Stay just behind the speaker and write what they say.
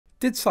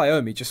Did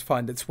Xiaomi just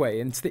find its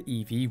way into the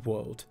EV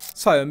world?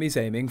 Xiaomi's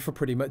aiming for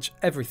pretty much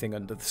everything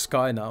under the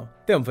sky now.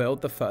 They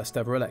unveiled the first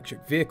ever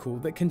electric vehicle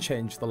that can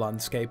change the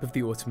landscape of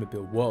the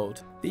automobile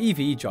world. The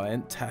EV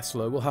giant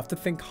Tesla will have to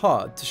think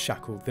hard to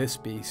shackle this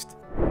beast.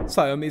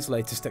 Xiaomi's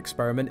latest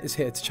experiment is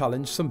here to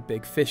challenge some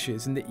big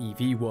fishes in the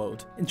EV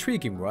world.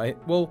 Intriguing, right?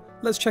 Well,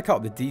 let's check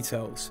out the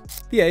details.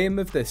 The aim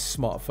of this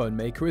smartphone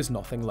maker is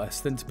nothing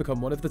less than to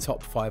become one of the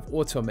top 5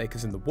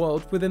 automakers in the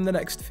world within the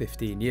next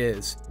 15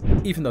 years.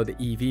 Even though the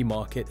EV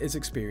market is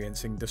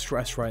experiencing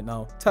distress right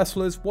now,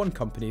 Tesla is one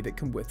company that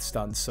can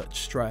withstand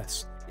such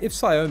stress. If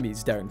Xiaomi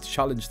is daring to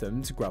challenge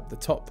them to grab the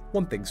top,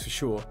 one thing's for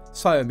sure,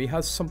 Xiaomi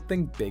has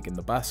something big in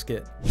the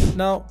basket.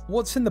 Now,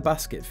 what's in the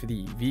basket for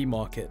the EV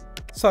market?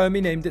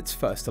 Xiaomi named its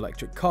first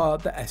electric car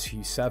the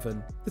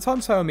SU7. The time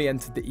Xiaomi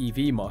entered the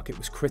EV market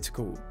was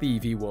critical. The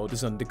EV world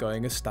is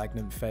undergoing a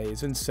stagnant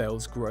phase and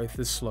sales growth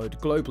has slowed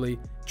globally,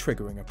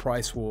 triggering a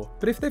price war.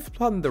 But if they've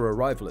planned their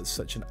arrival at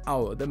such an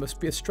hour, there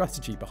must be a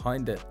strategy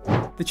behind it.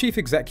 The chief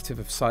executive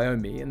of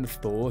Xiaomi and the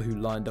Thor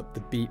who lined up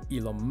the beat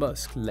Elon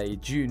Musk, Lei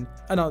Jun,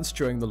 announced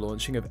during the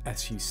launching of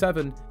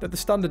SU7 that the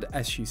standard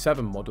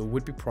SU7 model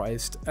would be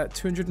priced at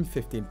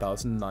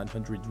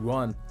 215,900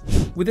 yuan.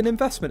 With an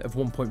investment of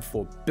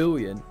 1.4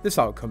 billion, this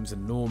outcome's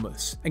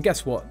enormous. And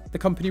guess what? The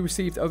company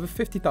received over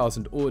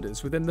 50,000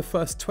 orders within the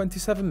first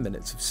 27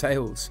 minutes of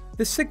sales.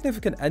 This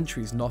significant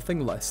entry is nothing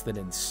less than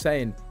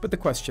insane, but the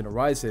question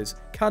arises,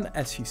 can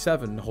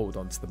SU7 hold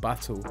on to the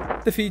battle?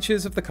 The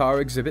features of the car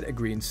exhibit a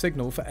green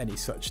signal for any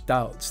such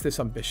doubts. This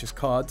ambitious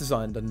car,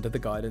 designed under the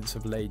guidance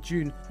of Lei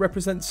Jun,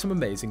 represents some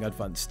amazing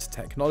advanced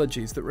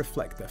technologies that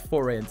reflect their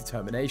foray and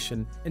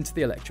determination into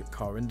the electric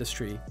car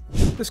industry.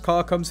 This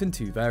car comes in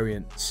 2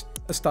 variants.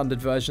 A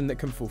standard version that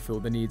can fulfill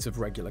the needs of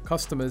regular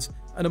customers,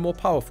 and a more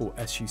powerful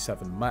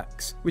SU7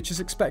 Max, which is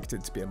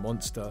expected to be a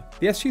monster.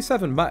 The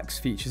SU7 Max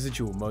features a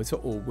dual-motor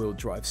all-wheel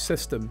drive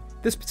system.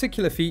 This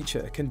particular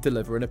feature can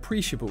deliver an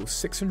appreciable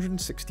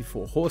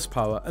 664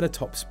 horsepower and a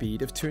top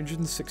speed of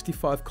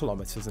 265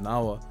 km an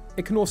hour.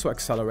 It can also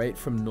accelerate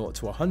from 0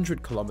 to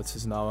 100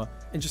 km an hour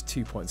in just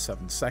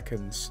 2.7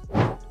 seconds.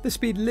 The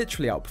speed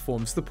literally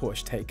outperforms the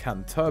Porsche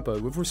Taycan Turbo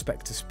with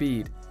respect to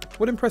speed.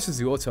 What impresses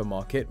the auto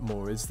market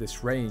more is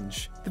this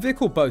range. The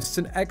vehicle boasts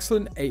an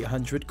excellent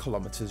 800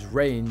 km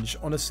range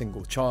on a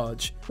single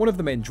charge. One of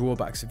the main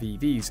drawbacks of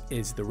EVs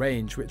is the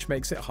range, which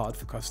makes it hard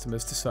for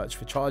customers to search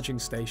for charging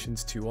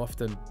stations too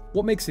often.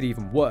 What makes it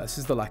even worse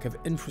is the lack of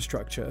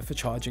infrastructure for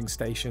charging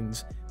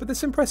stations, but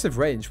this impressive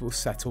range will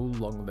settle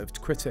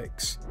long-lived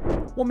critics.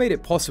 What made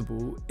it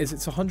possible is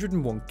its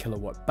 101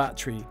 kilowatt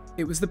battery.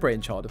 It was the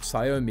brainchild of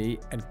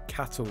Xiaomi and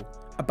CATL,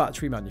 a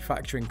battery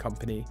manufacturing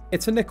company.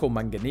 It's a nickel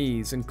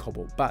manganese and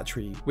cobalt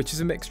battery, which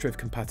is a mixture of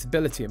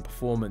compatibility and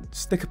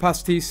performance. The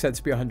capacity is said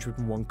to be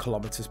 101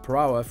 km per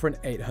hour for an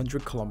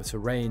 800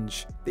 km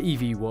range. The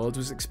EV world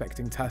was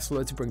expecting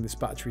Tesla to bring this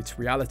battery to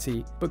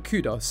reality, but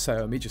kudos,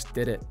 Xiaomi just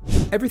did it.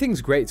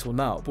 Everything's great till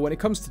now, but when it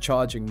comes to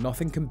charging,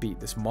 nothing can beat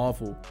this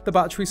marvel. The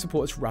battery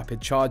supports rapid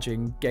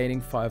charging,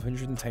 gaining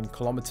 510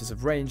 km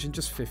of range in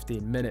just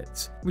 15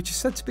 minutes, which is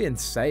said to be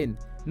insane.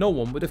 No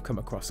one would have come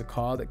across a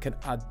car that can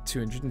add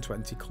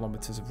 220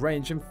 km of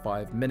range in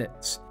 5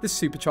 minutes. This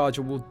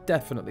supercharger will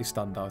definitely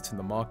stand out in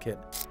the market.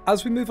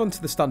 As we move on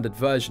to the standard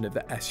version of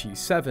the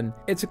SU7,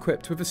 it's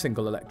equipped with a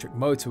single electric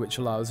motor which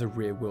allows a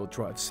rear-wheel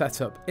drive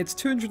setup. Its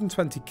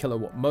 220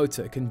 kilowatt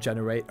motor can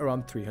generate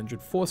around 300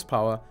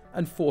 horsepower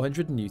and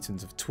 400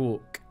 newtons of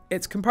torque.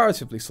 It's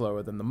comparatively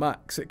slower than the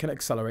Max. It can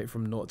accelerate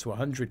from 0 to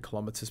 100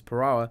 km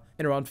per hour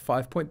in around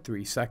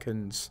 5.3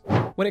 seconds.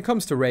 When it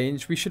comes to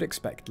range, we should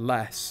expect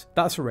less.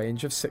 That's a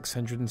range of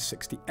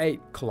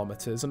 668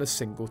 km on a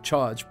single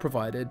charge,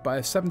 provided by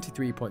a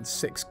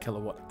 73.6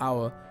 kilowatt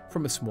hour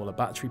from a smaller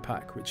battery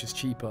pack, which is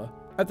cheaper.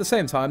 At the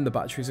same time, the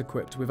battery is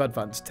equipped with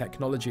advanced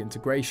technology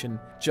integration,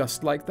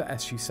 just like the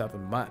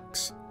SU7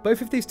 Max.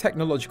 Both of these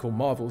technological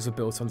marvels are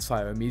built on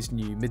Xiaomi's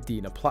new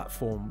Medina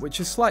platform, which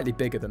is slightly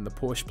bigger than the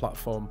Porsche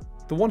platform.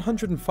 The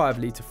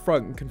 105-litre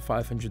frunk and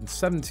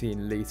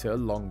 517-litre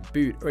long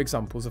boot are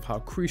examples of how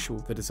crucial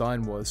the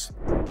design was.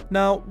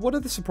 Now, what are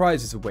the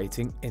surprises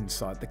awaiting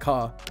inside the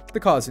car? The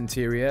car's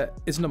interior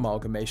is an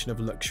amalgamation of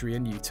luxury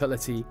and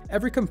utility,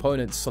 every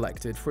component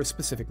selected for a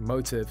specific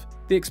motive.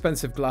 The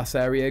expensive glass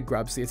area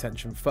grabs the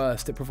attention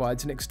first. It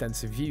provides an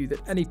extensive view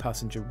that any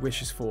passenger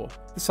wishes for.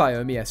 The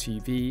Xiaomi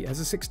SUV has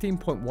a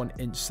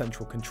 16.1-inch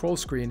central control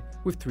screen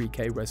with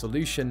 3K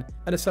resolution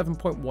and a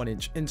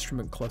 7.1-inch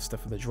instrument cluster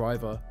for the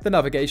driver.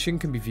 The navigation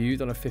can be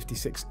viewed on a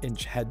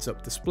 56-inch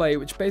heads-up display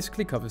which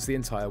basically covers the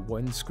entire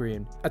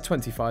windscreen. A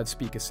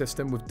 25-speaker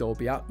system with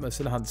Dolby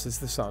Atmos enhances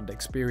the sound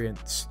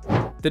experience.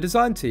 The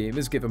design team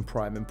has given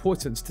prime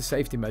importance to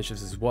safety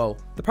measures as well.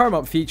 The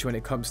paramount feature when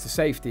it comes to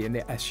safety in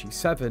the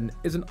SU7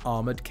 is an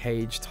armoured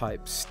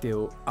cage-type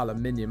steel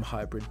aluminium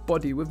hybrid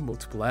body with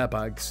multiple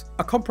airbags.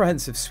 A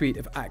comprehensive suite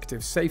of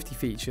active safety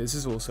features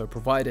is also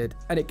provided,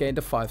 and it gained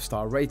a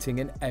 5-star rating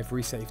in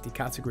every safety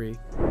category.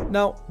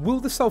 Now, will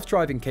the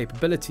self-driving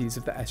capabilities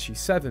of the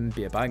SU7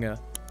 be a banger?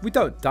 We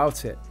don't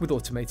doubt it. With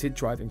automated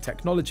driving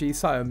technology,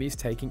 Xiaomi's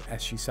taking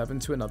SU7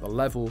 to another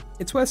level.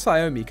 It's where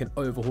Xiaomi can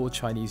overhaul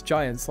Chinese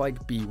giants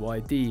like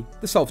BYD.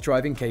 The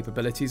self-driving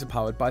capabilities are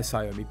powered by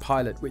Xiaomi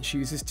Pilot, which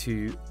uses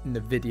two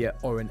NVIDIA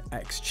Orin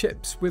X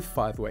chips with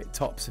 508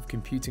 TOPS of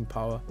computing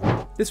power.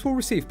 This will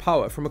receive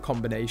power from a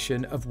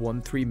combination of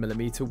one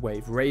 3mm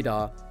wave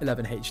radar,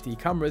 11 HD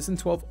cameras and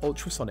 12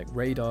 ultrasonic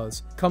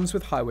radars. Comes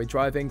with highway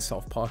driving,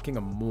 self-parking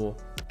and more.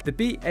 The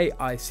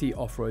BAIC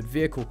off-road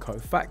vehicle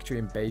co-factory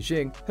in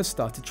Beijing has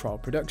started trial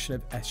production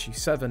of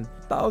SU7.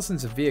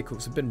 Thousands of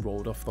vehicles have been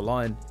rolled off the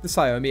line. The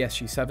Xiaomi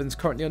SU7 is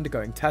currently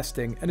undergoing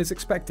testing and is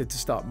expected to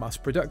start mass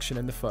production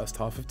in the first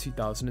half of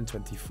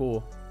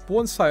 2024. But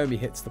once Xiaomi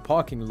hits the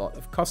parking lot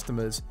of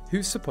customers,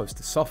 who's supposed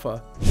to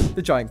suffer?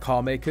 The giant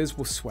car makers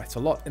will sweat a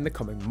lot in the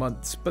coming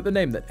months, but the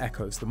name that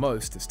echoes the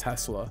most is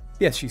Tesla.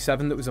 The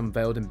SU7 that was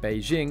unveiled in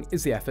Beijing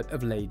is the effort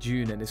of Lei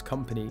Jun and his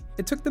company.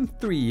 It took them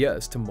 3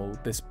 years to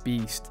mold this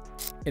beast.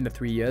 In the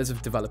 3 years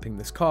of developing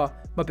this car,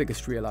 my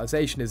biggest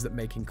realization is that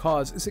making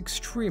cars is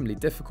extremely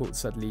difficult,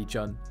 said Lei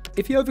Jun.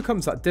 If he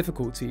overcomes that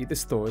difficulty,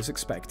 this Thor is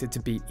expected to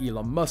beat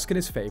Elon Musk and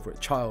his favourite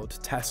child,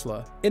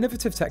 Tesla.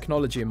 Innovative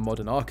technology and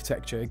modern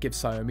architecture give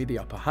Xiaomi the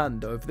upper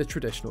hand over the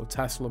traditional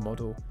Tesla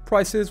model.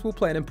 Prices will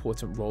play an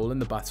important role in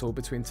the battle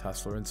between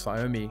Tesla and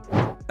Xiaomi.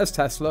 As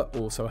Tesla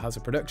also has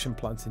a production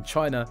plant in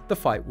China, the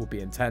fight will be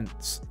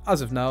intense.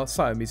 As of now,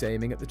 Xiaomi's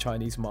aiming at the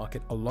Chinese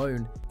market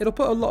alone. It'll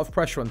put a lot of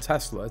pressure on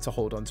Tesla to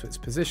hold on to its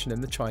position in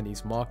the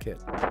Chinese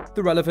market.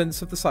 The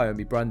relevance of the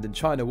Xiaomi brand in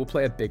China will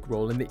play a big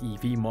role in the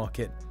EV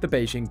market. The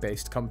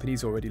Beijing-based company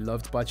is already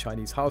loved by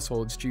Chinese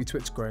households due to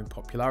its growing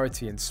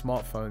popularity in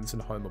smartphones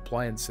and home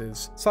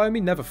appliances.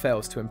 Xiaomi never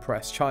fails to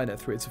impress China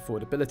through its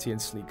affordability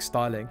and sleek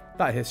styling.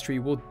 That history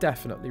will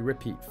definitely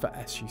repeat for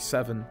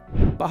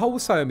SU7. But how will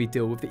Xiaomi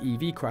deal with the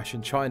EV crash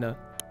in China?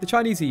 The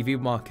Chinese EV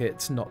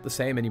market's not the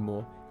same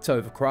anymore. It's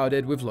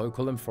overcrowded with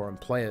local and foreign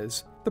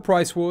players. The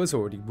price war has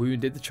already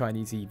wounded the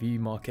Chinese EV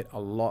market a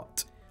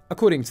lot.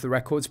 According to the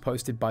records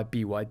posted by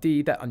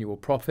BYD, their annual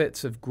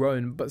profits have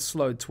grown but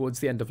slowed towards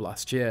the end of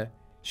last year.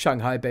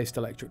 Shanghai-based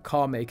electric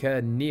car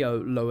maker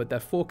NIO lowered their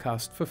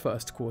forecast for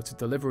first quarter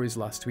deliveries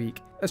last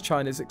week as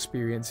China is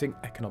experiencing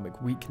economic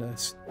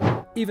weakness.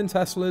 Even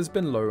Tesla has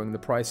been lowering the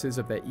prices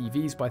of their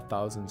EVs by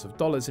thousands of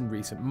dollars in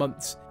recent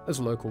months, as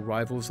local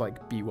rivals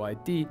like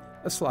BYD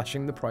are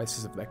slashing the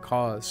prices of their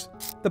cars.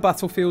 The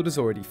battlefield is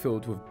already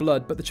filled with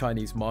blood, but the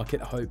Chinese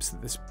market hopes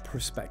that this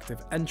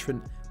prospective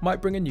entrant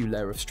might bring a new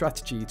layer of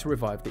strategy to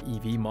revive the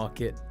EV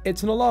market.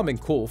 It's an alarming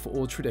call for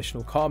all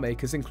traditional car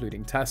makers,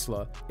 including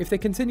Tesla. If they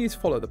continue to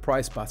follow the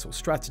price battle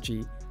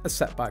strategy, a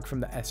setback from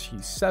the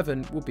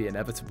SU7 will be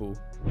inevitable.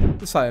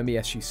 The Xiaomi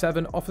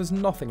SU7 offers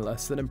nothing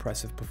less than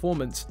impressive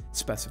performance,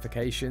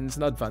 specifications,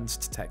 and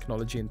advanced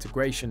technology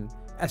integration.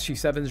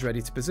 SU7 is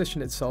ready to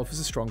position itself as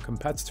a strong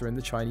competitor in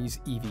the Chinese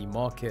EV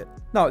market.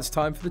 Now it's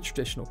time for the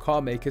traditional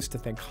car makers to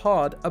think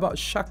hard about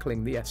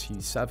shackling the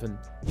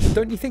SU7.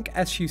 Don't you think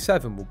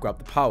SU7 will grab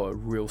the power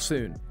real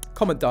soon?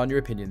 Comment down your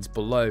opinions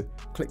below,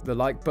 click the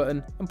like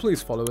button, and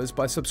please follow us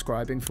by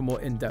subscribing for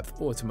more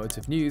in-depth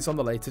automotive news on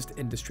the latest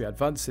industry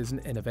advances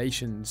and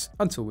innovations.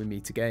 Until we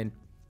meet again.